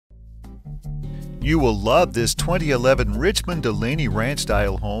You will love this 2011 Richmond Delaney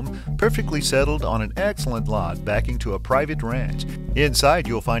ranch-style home, perfectly settled on an excellent lot backing to a private ranch. Inside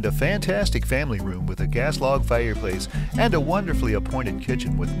you'll find a fantastic family room with a gas log fireplace and a wonderfully appointed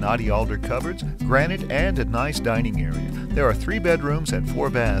kitchen with Knotty Alder cupboards, granite, and a nice dining area. There are 3 bedrooms and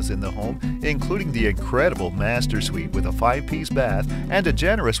 4 baths in the home, including the incredible master suite with a 5-piece bath and a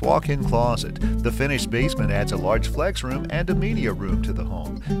generous walk-in closet. The finished basement adds a large flex room and a media room to the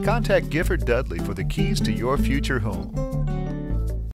home. Contact Gifford Dudley for the keys to your future home.